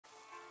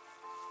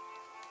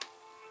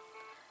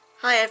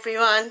Hi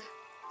everyone,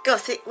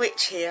 Gothic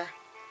Witch here.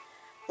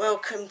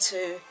 Welcome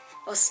to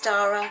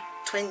Ostara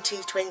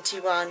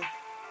 2021.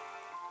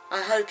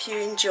 I hope you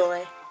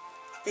enjoy.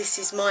 This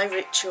is my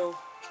ritual,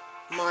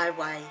 my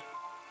way.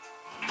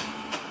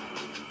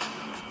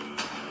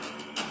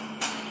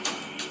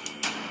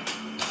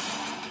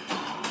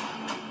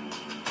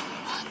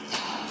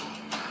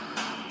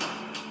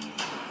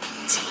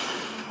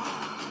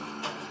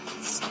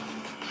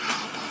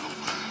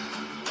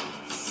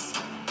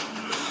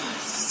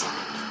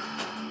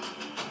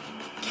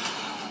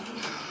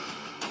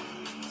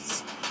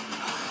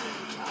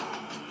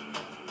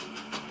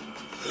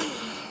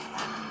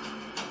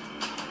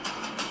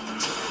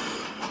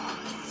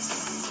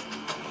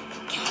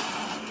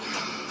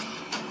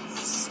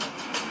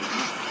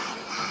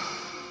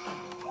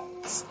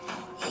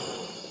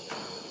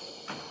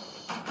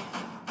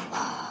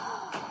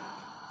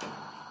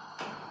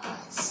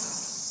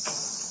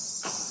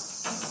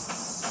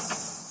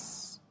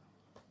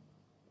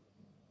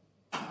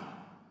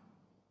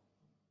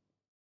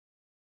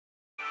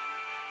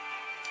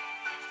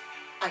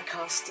 I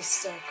cast this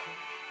circle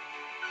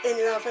in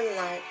love and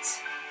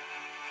light.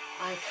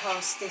 I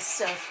cast this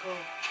circle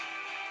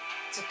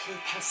to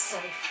keep us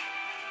safe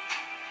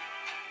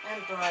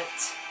and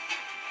bright.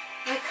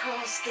 I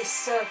cast this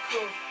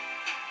circle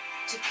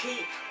to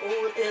keep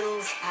all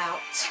ills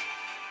out.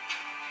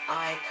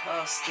 I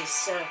cast this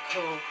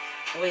circle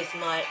with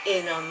my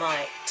inner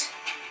might.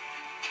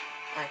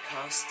 I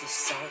cast this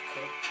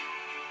circle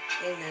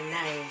in the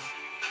name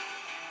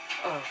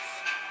of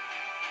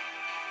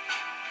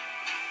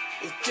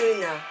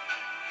Idunna.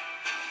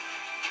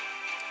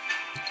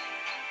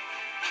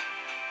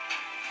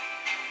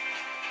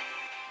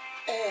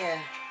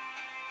 Air,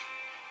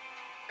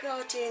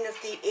 guardian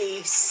of the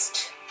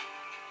East,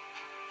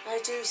 I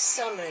do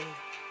summon,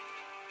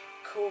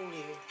 call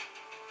you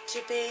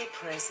to be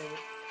present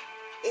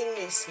in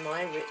this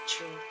my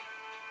ritual.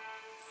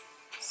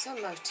 So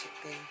mote it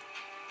be.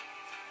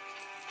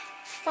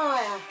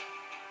 Fire,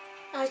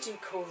 I do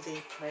call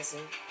thee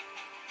present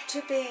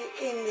to be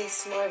in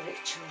this my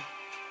ritual.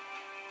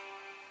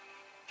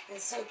 And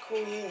so call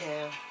you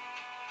now.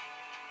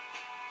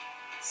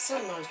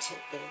 So mote it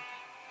be.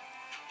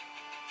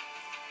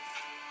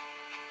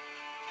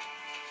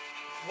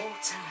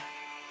 Water,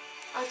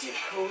 I do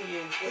call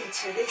you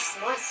into this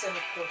my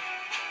circle.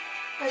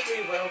 I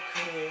do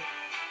welcome you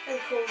and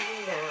call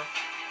you now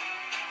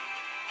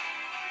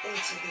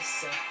into this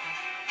circle.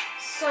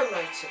 So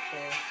mote it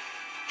be.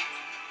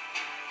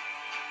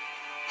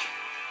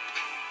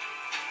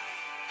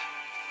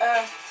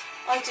 Earth,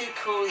 I do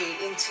call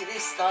you into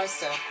this thy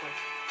circle.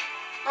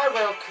 I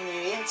welcome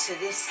you into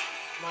this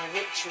my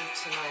ritual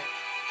tonight.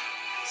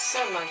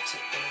 So mote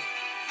it be.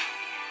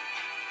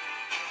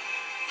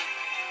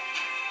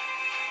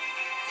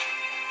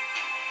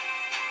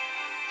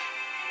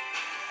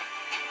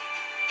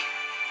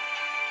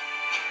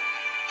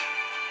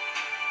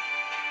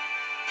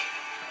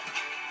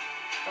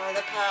 By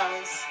the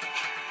powers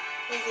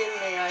within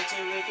me, I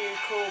do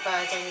rebuke all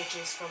bad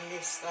energies from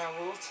this thou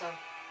water,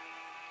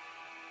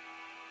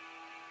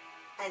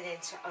 and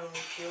enter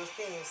only pure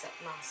things that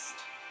must.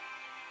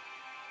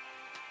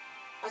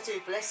 I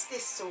do bless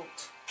this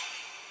salt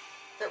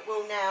that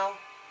will now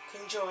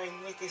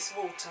conjoin with this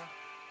water.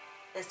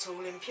 Let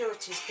all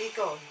impurities be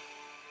gone,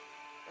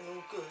 and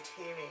all good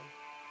herein.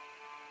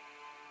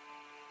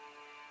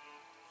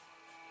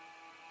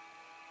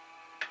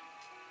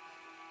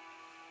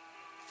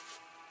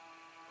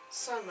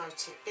 So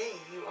mote it be,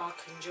 you are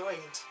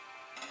conjoined,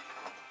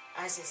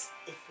 as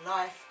if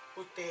life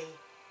would be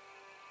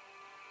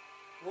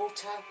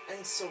water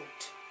and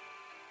salt,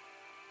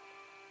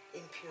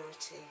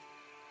 impurity.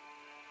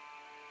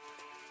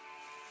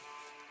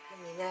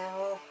 And we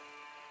now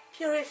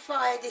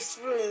purify this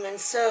room and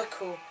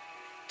circle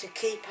to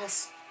keep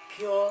us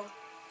pure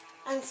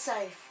and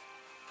safe,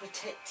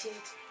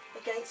 protected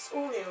against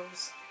all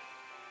ills,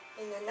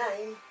 in the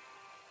name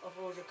of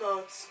all the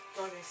gods,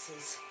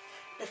 goddesses,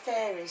 the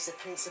fairies, the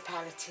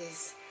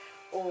principalities,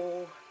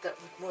 all that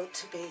would want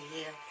to be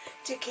here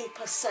to keep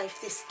us safe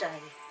this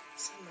day.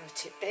 So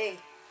mote it be.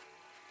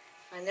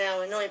 I now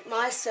anoint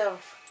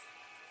myself,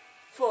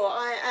 for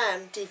I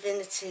am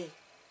divinity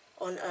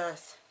on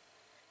earth,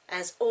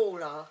 as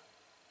all are,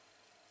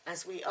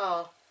 as we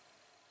are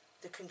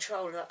the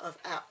controller of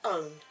our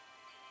own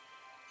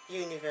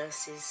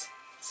universes.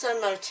 So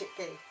mote it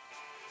be.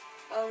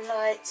 O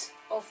light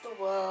of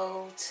the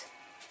world,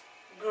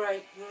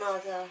 great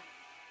mother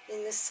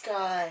in the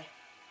sky,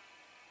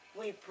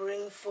 we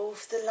bring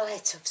forth the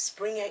light of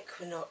Spring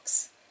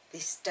Equinox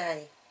this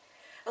day,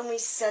 and we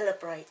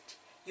celebrate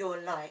your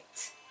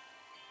light.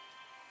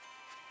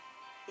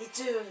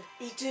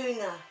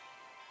 Idunna,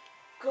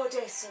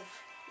 goddess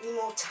of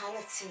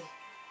immortality,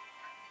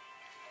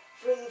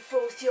 bring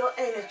forth your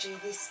energy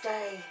this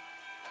day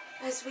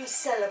as we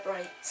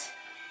celebrate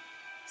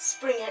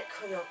Spring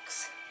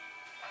Equinox.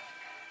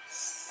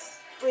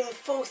 Bring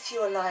forth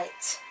your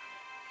light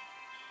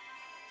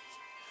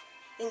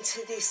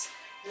into this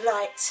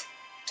light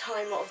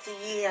time of the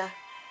year,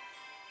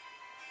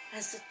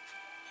 as the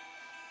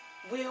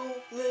wheel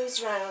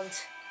moves round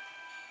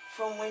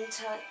from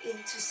winter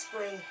into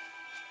spring.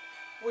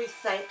 We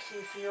thank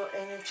you for your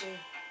energy.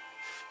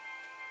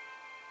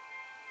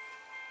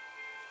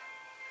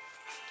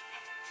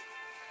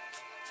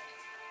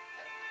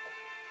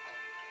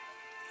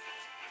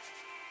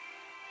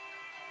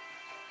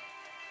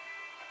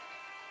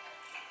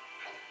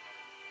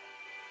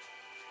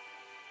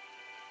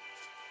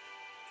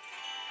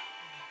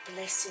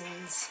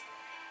 Blessings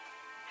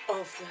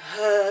of the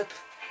herb,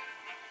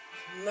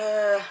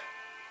 myrrh,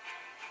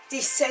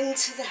 descend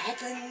to the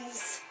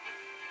heavens,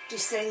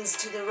 descends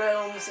to the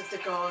realms of the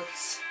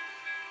gods.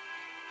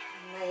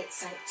 And may it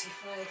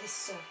sanctify this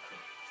circle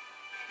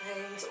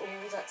and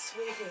all that's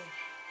within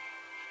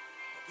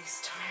at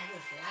this time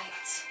of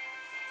light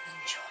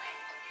and joy.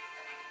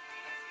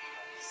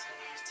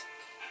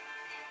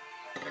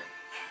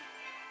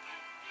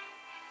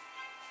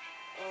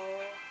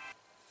 Oh,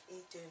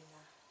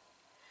 Idunna,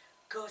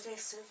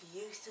 goddess of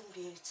youth and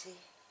beauty,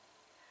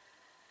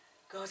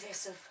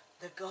 goddess of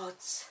the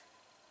gods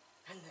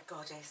and the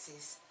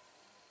goddesses,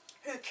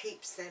 who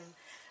keeps them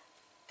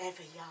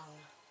ever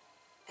young,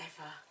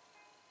 ever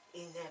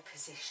in their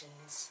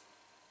positions.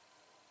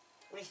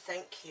 We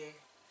thank you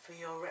for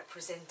your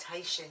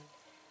representation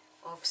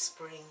of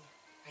spring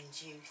and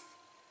youth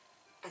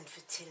and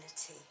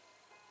fertility,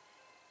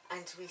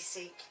 and we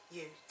seek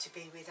you to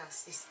be with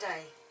us this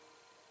day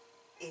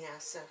in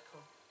our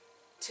circle,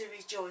 to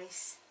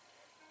rejoice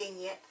in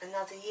yet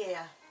another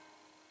year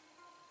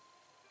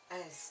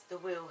as the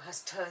wheel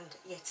has turned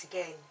yet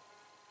again,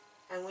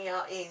 and we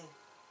are in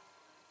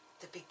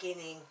the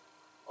beginning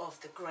of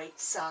the great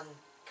sun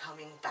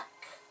coming back.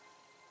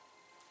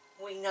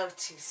 We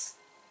notice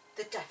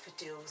the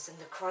daffodils and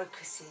the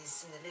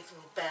crocuses and the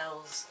little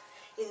bells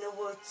in the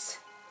woods.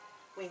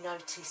 We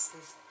notice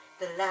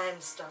the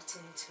lambs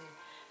starting to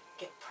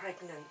get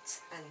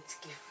pregnant and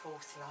give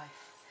forth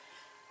life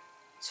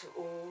to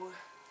all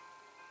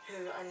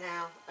who are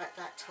now at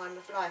that time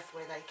of life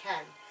where they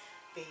can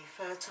be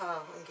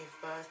fertile and give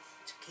birth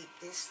to keep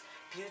this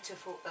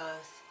beautiful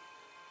earth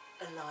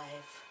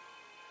alive.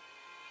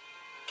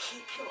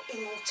 Keep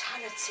your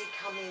immortality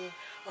coming,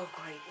 O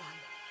Great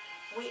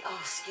One. We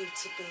ask you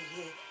to be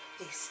here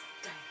this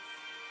day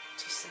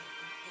to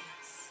celebrate with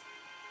us.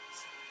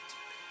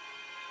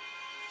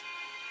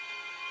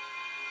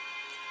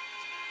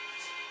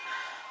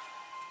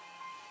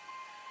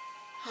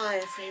 Hi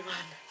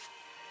everyone.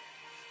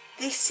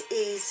 This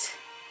is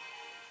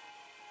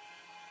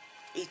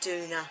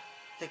Idunna,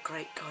 the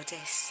great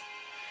goddess.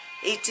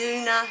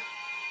 Idunna,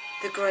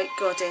 the great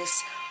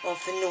goddess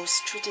of the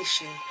Norse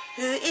tradition,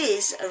 who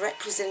is a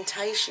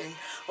representation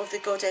of the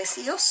goddess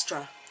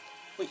Ostara,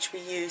 which we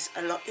use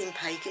a lot in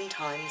pagan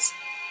times,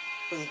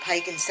 in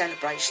pagan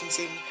celebrations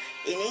in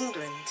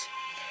England.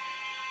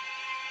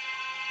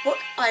 What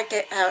I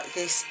get out of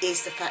this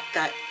is the fact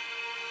that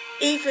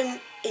even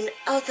in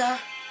other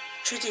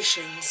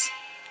traditions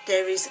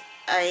there is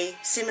a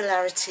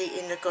similarity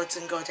in the gods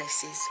and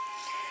goddesses,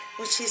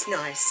 which is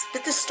nice.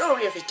 But the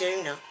story of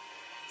Idunna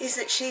is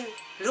that she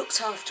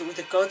looked after all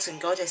the gods and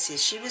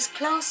goddesses. She was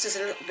classed as a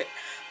little bit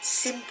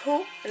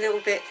simple, a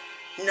little bit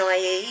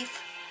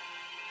naive,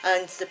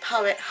 and the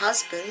poet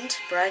husband,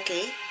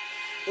 Bragi,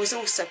 was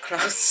also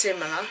classed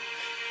similar.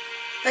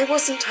 They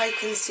wasn't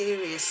taken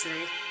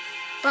seriously,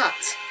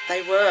 but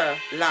they were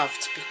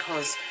loved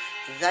because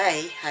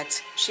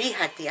she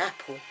had the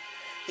apple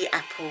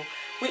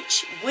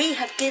which we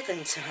have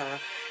given to her.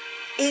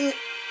 In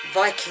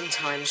Viking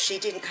times, she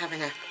didn't have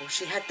an apple.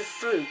 She had the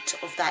fruit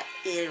of that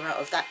era,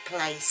 of that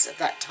place, of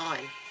that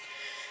time.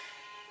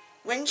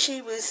 When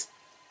she was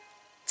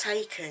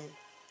taken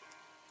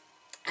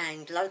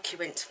and Loki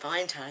went to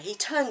find her, he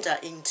turned her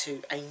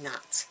into a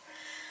nut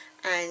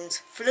and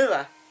flew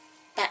her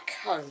back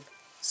home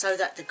so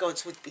that the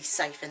gods would be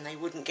safe and they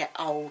wouldn't get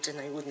old and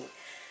they wouldn't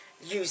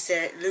lose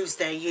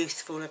their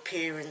youthful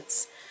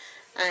appearance.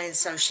 And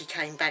so she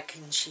came back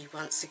and she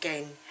once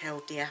again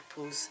held the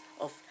apples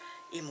of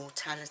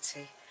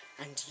immortality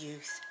and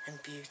youth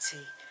and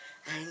beauty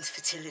and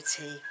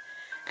fertility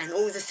and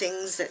all the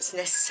things that's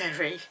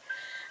necessary.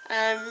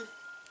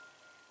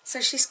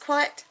 So she's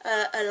quite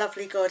a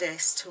lovely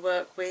goddess to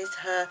work with.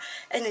 Her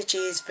energy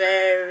is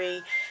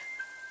very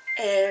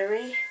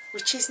airy,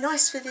 which is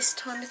nice for this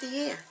time of the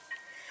year.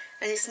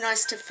 And it's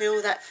nice to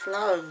feel that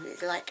flow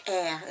like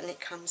air, and it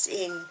comes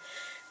in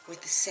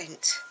with the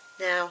scent.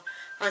 Now,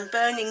 I'm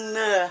burning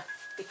myrrh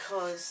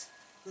because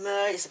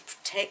myrrh is a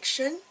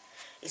protection.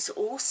 It's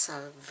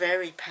also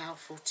very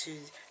powerful to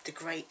the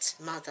Great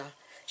Mother.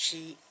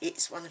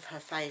 It's one of her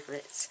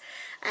favourites.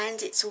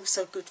 And it's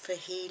also good for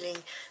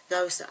healing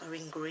those that are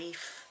in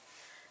grief.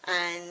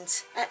 And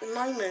at the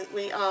moment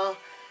we are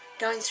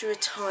going through a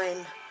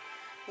time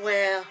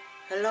where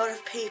a lot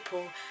of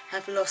people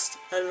have lost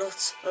a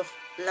lot of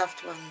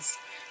loved ones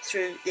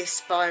through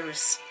this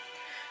virus.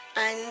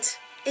 And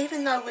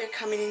even though we're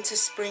coming into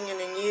spring and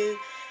a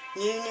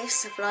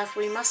newness of life,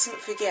 we mustn't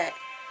forget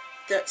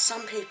that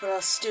some people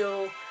are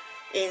still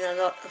in a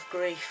lot of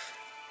grief.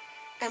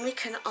 And we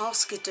can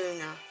ask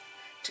Idunna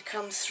to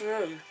come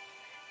through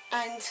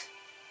and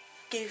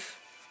give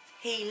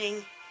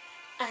healing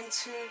and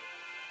to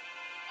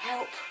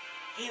help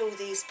heal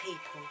these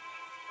people.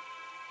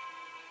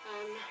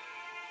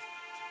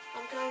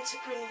 I'm going to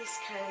bring this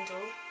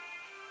candle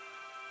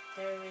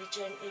very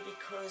gently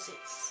because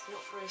it's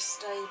not very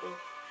stable,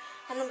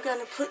 and I'm going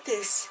to put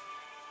this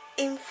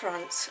in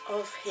front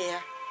of here,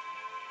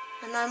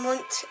 and I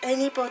want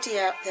anybody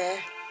out there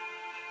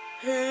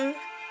who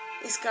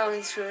is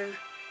going through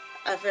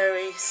a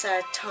very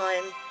sad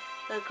time,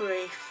 a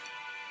grief,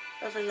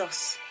 of a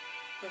loss.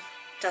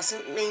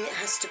 Doesn't mean it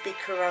has to be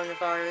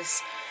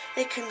coronavirus.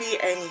 It can be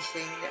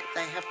anything that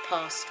they have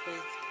passed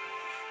with.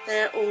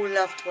 They're all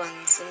loved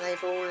ones and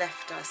they've all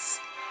left us,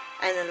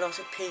 and a lot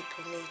of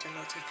people need a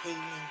lot of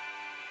healing.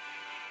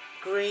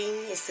 Green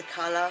is the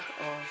colour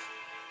of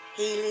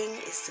healing,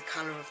 it's the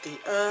colour of the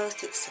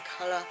earth, it's the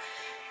colour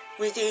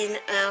within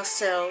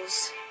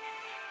ourselves.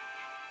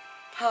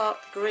 Part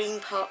green,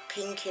 part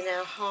pink in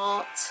our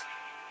heart.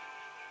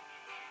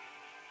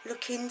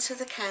 Look into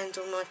the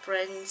candle, my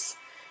friends,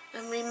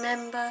 and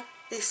remember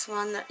this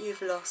one that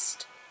you've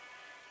lost,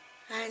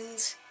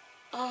 and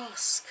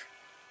ask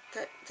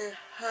that the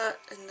hurt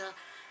and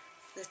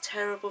the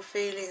terrible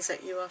feelings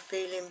that you are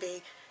feeling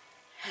be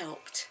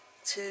helped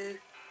to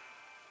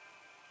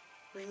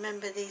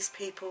remember these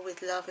people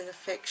with love and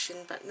affection,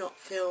 but not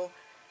feel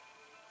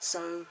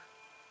so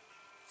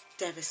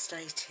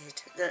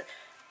devastated. That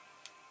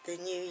the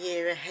new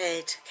year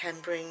ahead can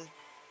bring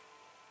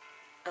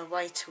a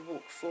way to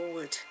walk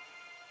forward,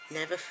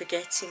 never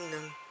forgetting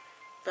them,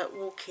 but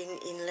walking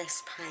in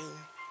less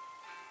pain.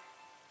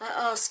 I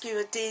ask you,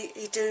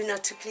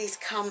 Idunna, to please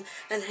come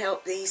and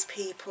help these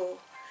people,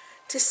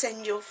 to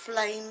send your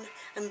flame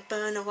and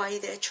burn away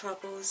their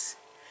troubles,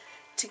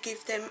 to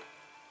give them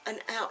an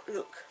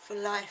outlook for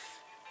life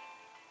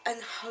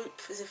and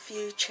hope for the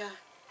future.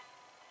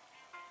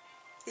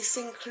 This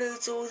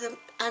includes all the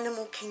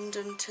animal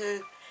kingdom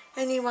too,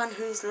 anyone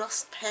who's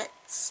lost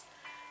pets,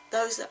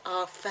 those that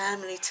are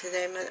family to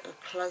them, that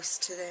are close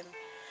to them,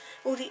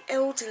 all the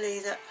elderly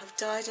that have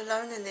died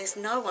alone and there's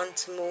no one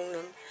to mourn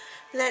them.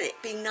 Let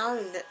it be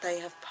known that they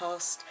have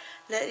passed.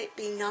 Let it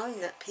be known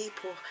that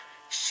people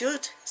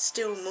should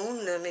still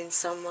mourn them in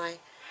some way.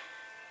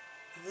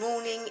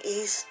 Mourning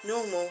is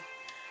normal.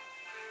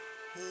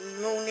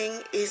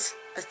 Mourning is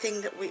a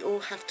thing that we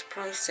all have to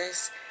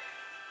process.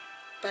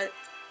 But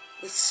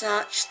with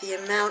such the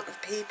amount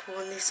of people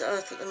on this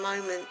earth at the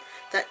moment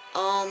that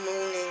are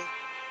mourning,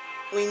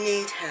 we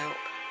need help.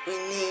 We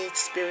need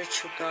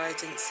spiritual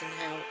guidance and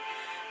help.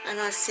 And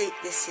I seek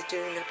this,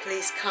 Idunna.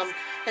 Please come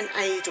and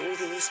aid all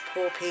these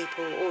poor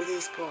people, all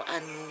these poor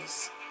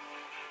animals.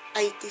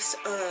 Aid this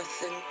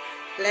earth and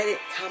let it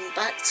come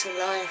back to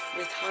life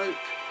with hope.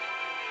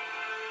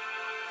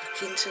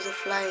 Look into the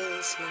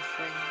flames, my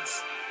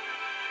friends.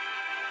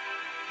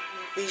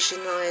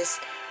 Visualize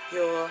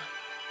your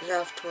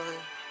loved one.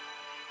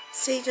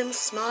 See them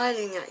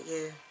smiling at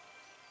you.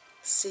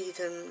 See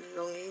them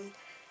longing,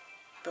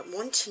 but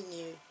wanting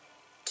you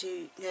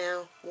to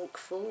now walk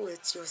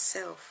forwards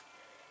yourself.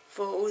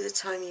 For all the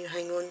time you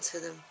hang on to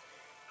them,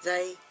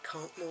 they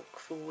can't walk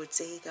forwards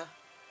either.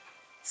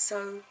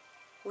 So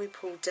we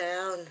pull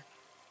down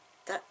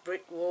that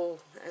brick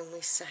wall and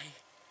we say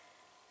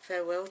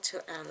farewell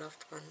to our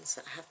loved ones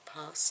that have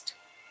passed,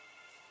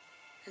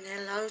 and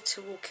hello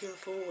to walking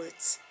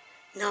forwards,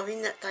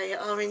 knowing that they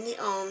are in the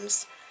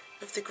arms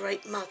of the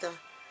Great Mother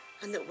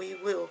and that we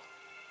will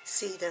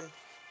see them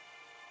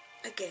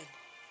again.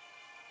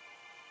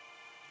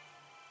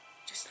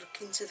 Just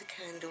look into the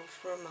candle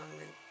for a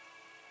moment.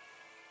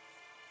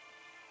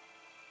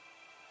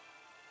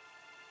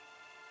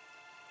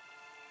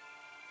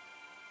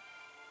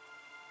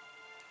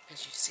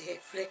 As you see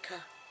it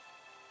flicker,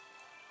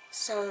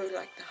 so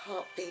like the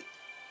heartbeat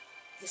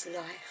is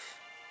life.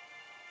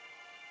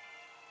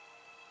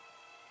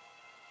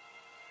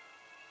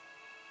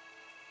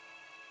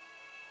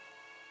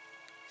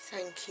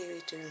 Thank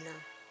you, Idunna.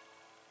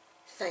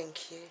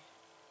 Thank you.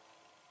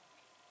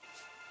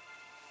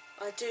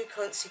 I do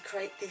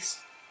consecrate this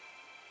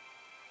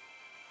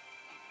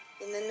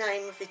in the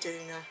name of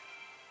Idunna.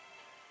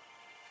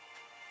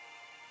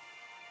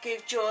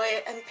 Give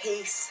joy and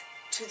peace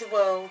to the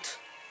world,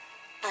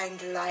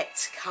 and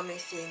light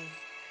cometh in.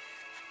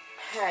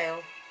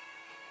 Hail.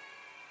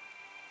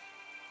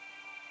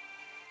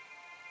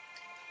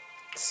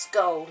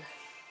 Skull.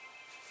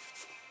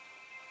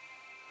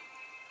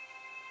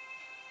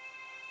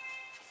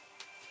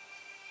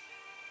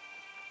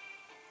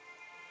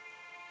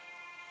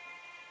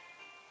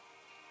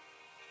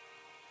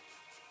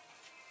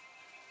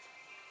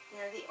 Now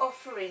the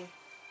offering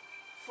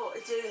for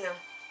Idunna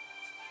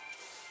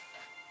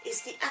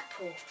is the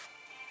apple.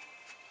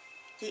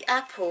 The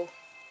apple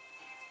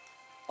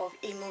of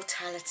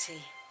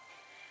immortality.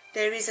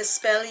 There is a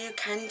spell you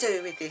can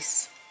do with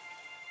this.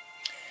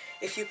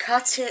 If you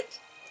cut it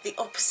the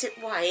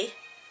opposite way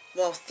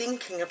while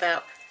thinking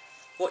about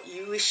what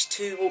you wish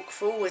to walk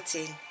forwards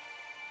in,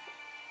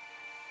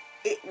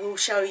 it will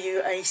show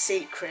you a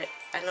secret,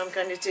 and I'm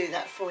going to do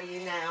that for you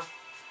now.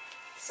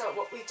 So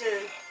what we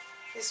do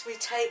as we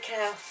take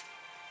our,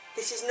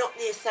 this is not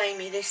the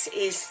athame, this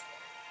is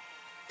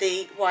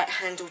the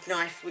white-handled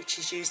knife which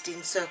is used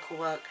in circle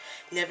work.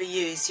 Never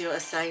use your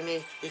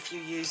athame if you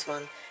use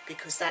one,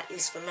 because that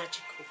is for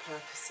magical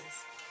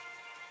purposes.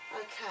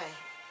 Okay,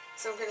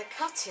 so I'm going to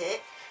cut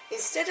it,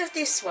 instead of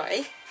this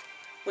way,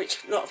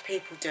 which a lot of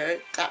people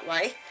do, that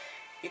way,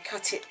 you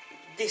cut it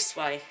this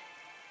way,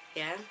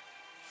 yeah?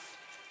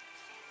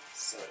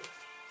 So,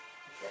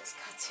 let's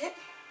cut it.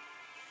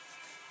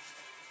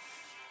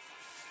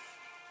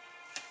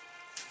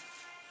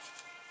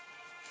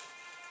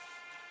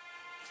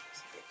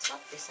 It's a bit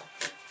tough, this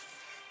apple.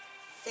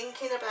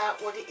 Thinking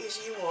about what it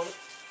is you want.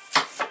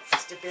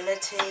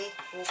 Stability,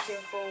 walking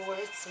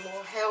forwards,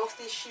 more health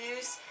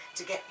issues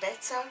to get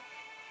better,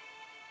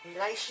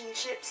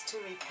 relationships to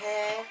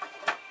repair.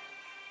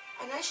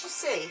 And as you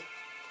see,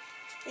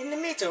 in the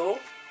middle,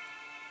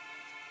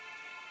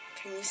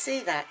 can you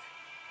see that?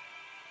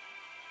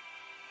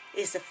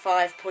 Is the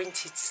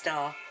 5-pointed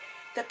star,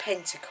 the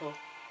pentacle.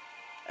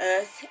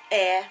 Earth,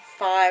 air,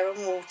 fire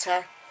and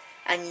water,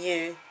 and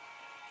you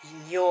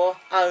in your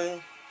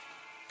own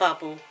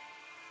bubble,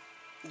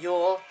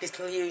 your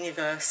little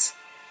universe.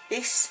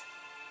 This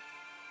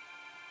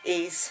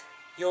is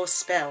your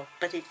spell,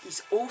 but it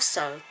is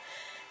also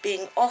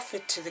being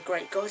offered to the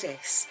great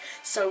goddess.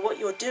 So what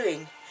you're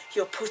doing,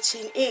 you're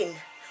putting in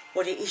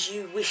what it is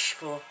you wish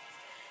for.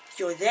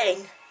 You'll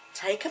then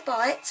take a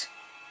bite.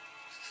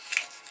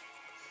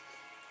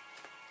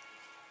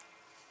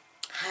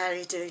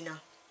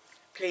 Idunna,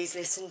 please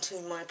listen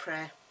to my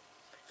prayer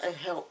and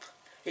help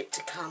it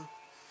to come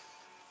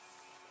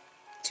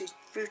to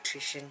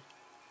fruition.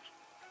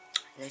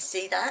 Now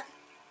see that?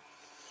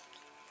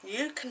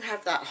 You can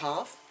have that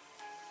half.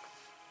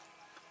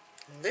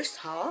 And this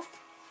half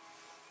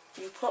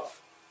you put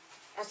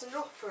as an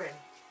offering.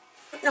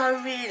 I don't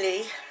know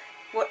really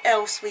what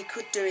else we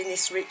could do in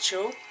this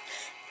ritual,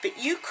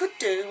 but you could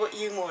do what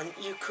you want.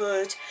 You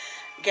could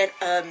get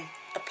a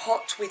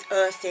pot with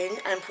earth in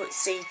and put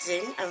seeds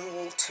in and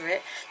water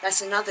it.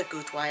 That's another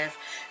good way of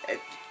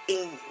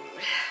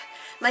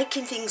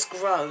making things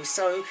grow.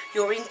 So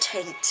your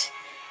intent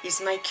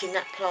is making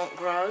that plant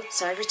grow.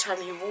 So every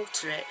time you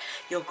water it,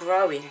 you're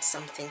growing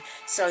something.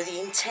 So the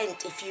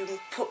intent, if you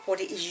put what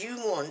it is you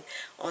want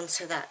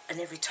onto that, and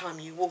every time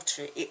you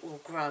water it, it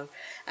will grow.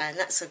 And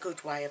that's a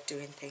good way of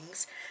doing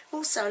things.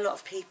 Also, a lot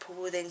of people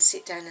will then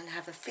sit down and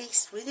have a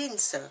feast within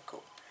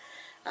circle.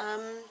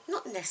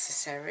 Not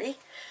necessary,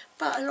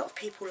 but a lot of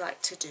people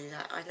like to do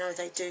that. I know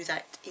they do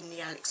that in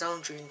the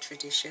Alexandrian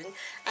tradition,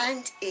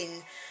 and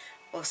in,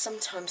 or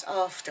sometimes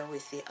after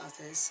with the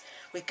others.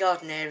 With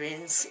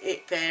Gardnerians,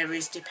 it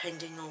varies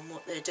depending on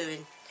what they're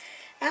doing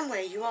and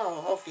where you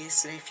are.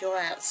 Obviously, if you're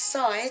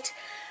outside,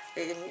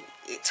 then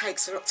it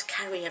takes a lot to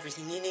carry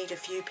everything. You need a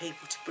few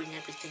people to bring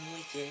everything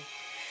with you.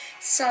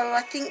 So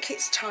I think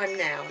it's time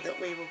now that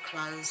we will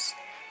close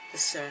the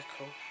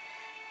circle,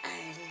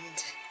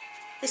 and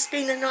it's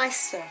been a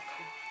nice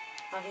circle.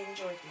 I've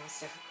enjoyed my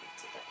circle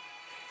today.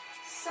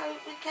 So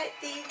we get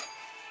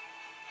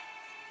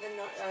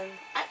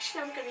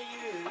actually I'm going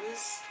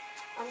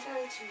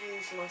to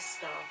use my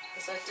staff,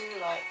 because I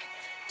do like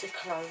to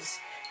close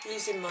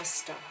using my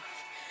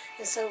staff.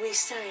 And so we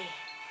say,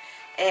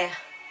 air,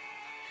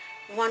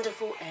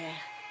 wonderful air,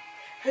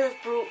 who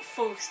have brought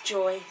forth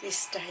joy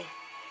this day.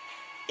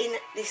 In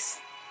this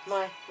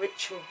my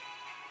ritual,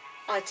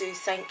 I do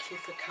thank you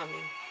for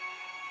coming.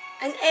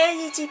 And ere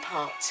ye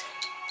depart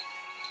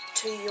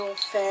to your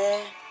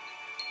fair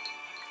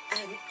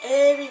and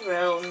airy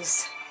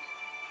realms,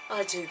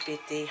 I do bid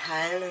thee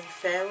hail and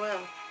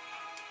farewell.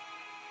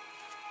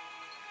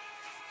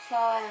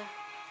 Fire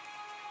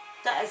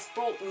that has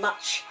brought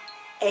much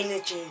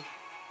energy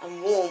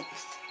and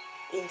warmth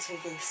into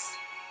this,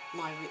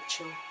 my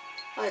ritual,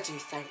 I do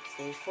thank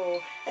thee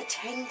for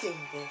attending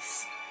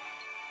this.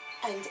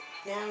 And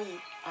now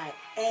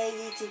ere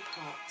ye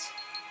depart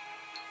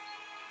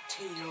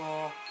to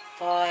your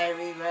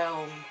fiery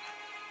realm,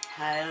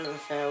 hail and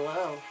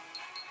farewell.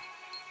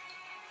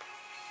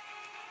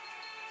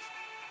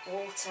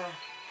 Water,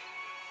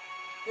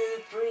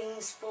 who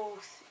brings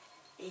forth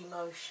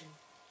emotion,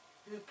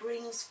 who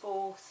brings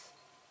forth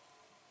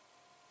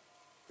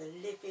the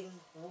living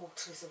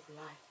waters of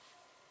life,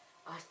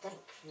 I thank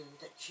you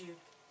that you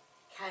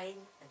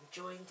came and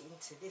joined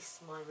into this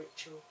my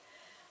ritual,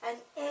 and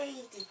ere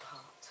ye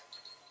depart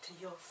to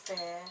your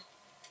fair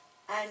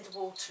and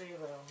watery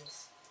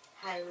realms,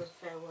 hail and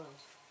farewell.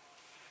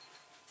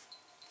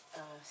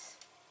 Earth,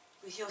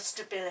 with your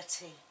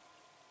stability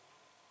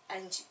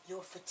and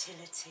your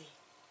fertility,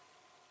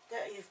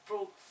 that you've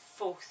brought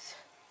forth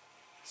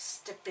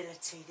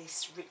stability,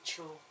 this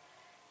ritual,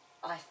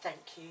 I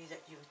thank you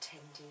that you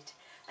attended,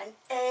 and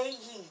ere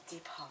ye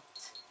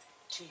depart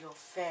to your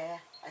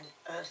fair and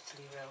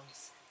earthly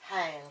realms,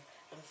 hail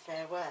and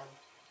farewell.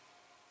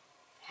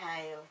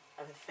 Hail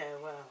and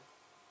farewell.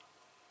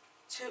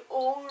 To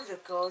all the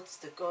gods,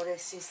 the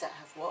goddesses that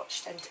have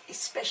watched, and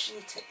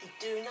especially to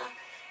Idunna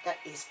that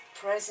is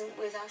present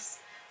with us,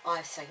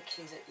 I thank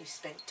you that you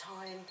spent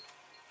time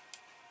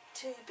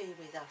to be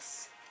with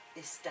us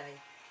this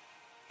day,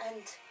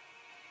 and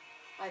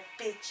I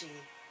bid you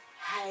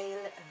hail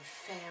and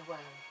farewell.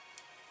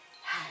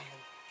 Hail,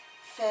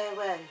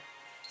 farewell,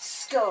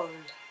 skål.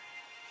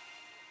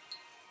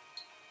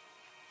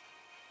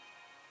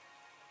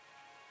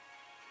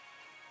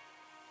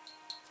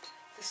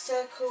 The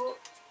circle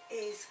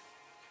is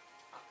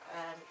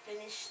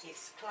finished,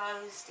 it's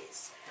closed.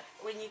 It's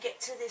when you get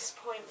to this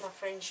point, my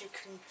friends, you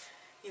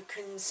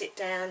can sit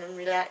down and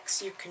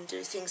relax. You can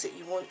do things that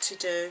you want to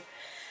do.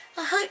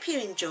 I hope you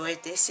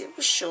enjoyed this. It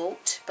was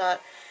short,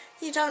 but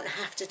you don't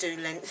have to do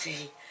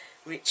lengthy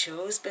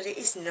rituals, but it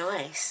is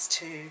nice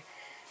to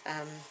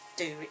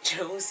do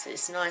rituals.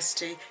 It's nice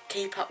to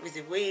keep up with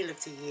the wheel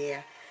of the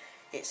year.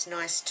 It's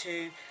nice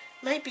to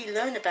maybe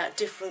learn about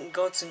different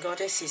gods and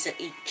goddesses at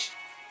each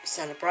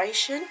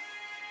celebration.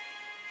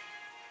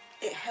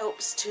 It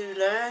helps to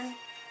learn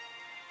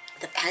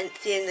the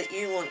pantheon that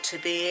you want to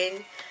be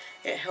in.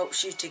 It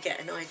helps you to get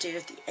an idea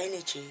of the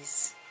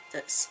energies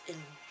that's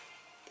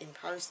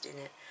imposed in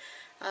it.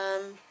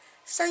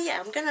 So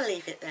yeah, I'm going to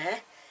leave it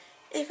there.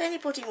 If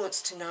anybody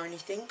wants to know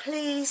anything,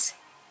 please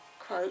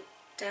quote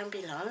down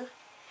below.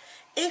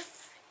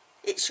 If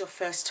it's your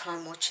first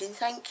time watching,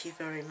 thank you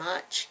very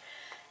much.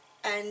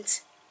 And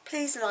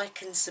please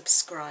like and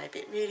subscribe.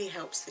 It really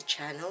helps the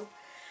channel,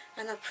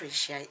 and I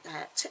appreciate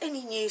that. To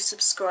any new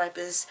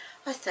subscribers,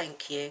 I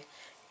thank you.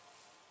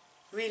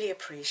 Really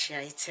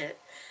appreciate it.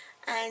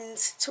 And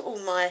to all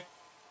my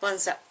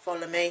ones that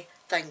follow me,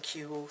 thank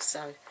you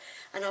also.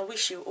 And I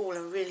wish you all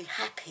a really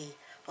happy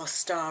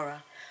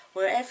Ostara,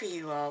 wherever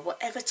you are,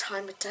 whatever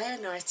time of day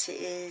or night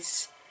it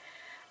is.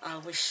 I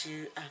wish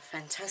you a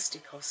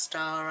fantastic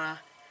Ostara.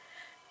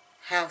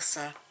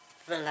 Hausa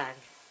Verlan.